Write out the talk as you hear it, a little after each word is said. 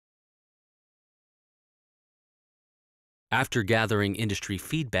After gathering industry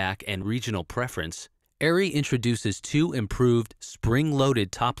feedback and regional preference, ARRI introduces two improved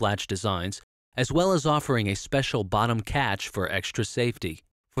spring-loaded top latch designs, as well as offering a special bottom catch for extra safety.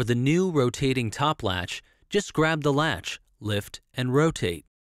 For the new rotating top latch, just grab the latch, lift, and rotate.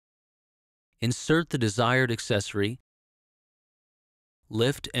 Insert the desired accessory,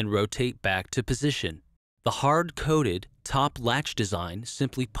 lift and rotate back to position. The hard-coated top latch design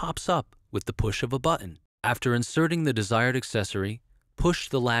simply pops up with the push of a button. After inserting the desired accessory, push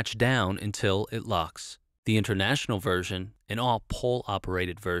the latch down until it locks. The international version and all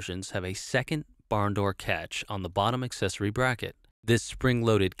pole-operated versions have a second barn door catch on the bottom accessory bracket. This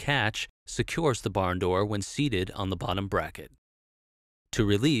spring-loaded catch secures the barn door when seated on the bottom bracket. To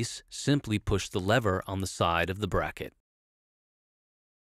release, simply push the lever on the side of the bracket.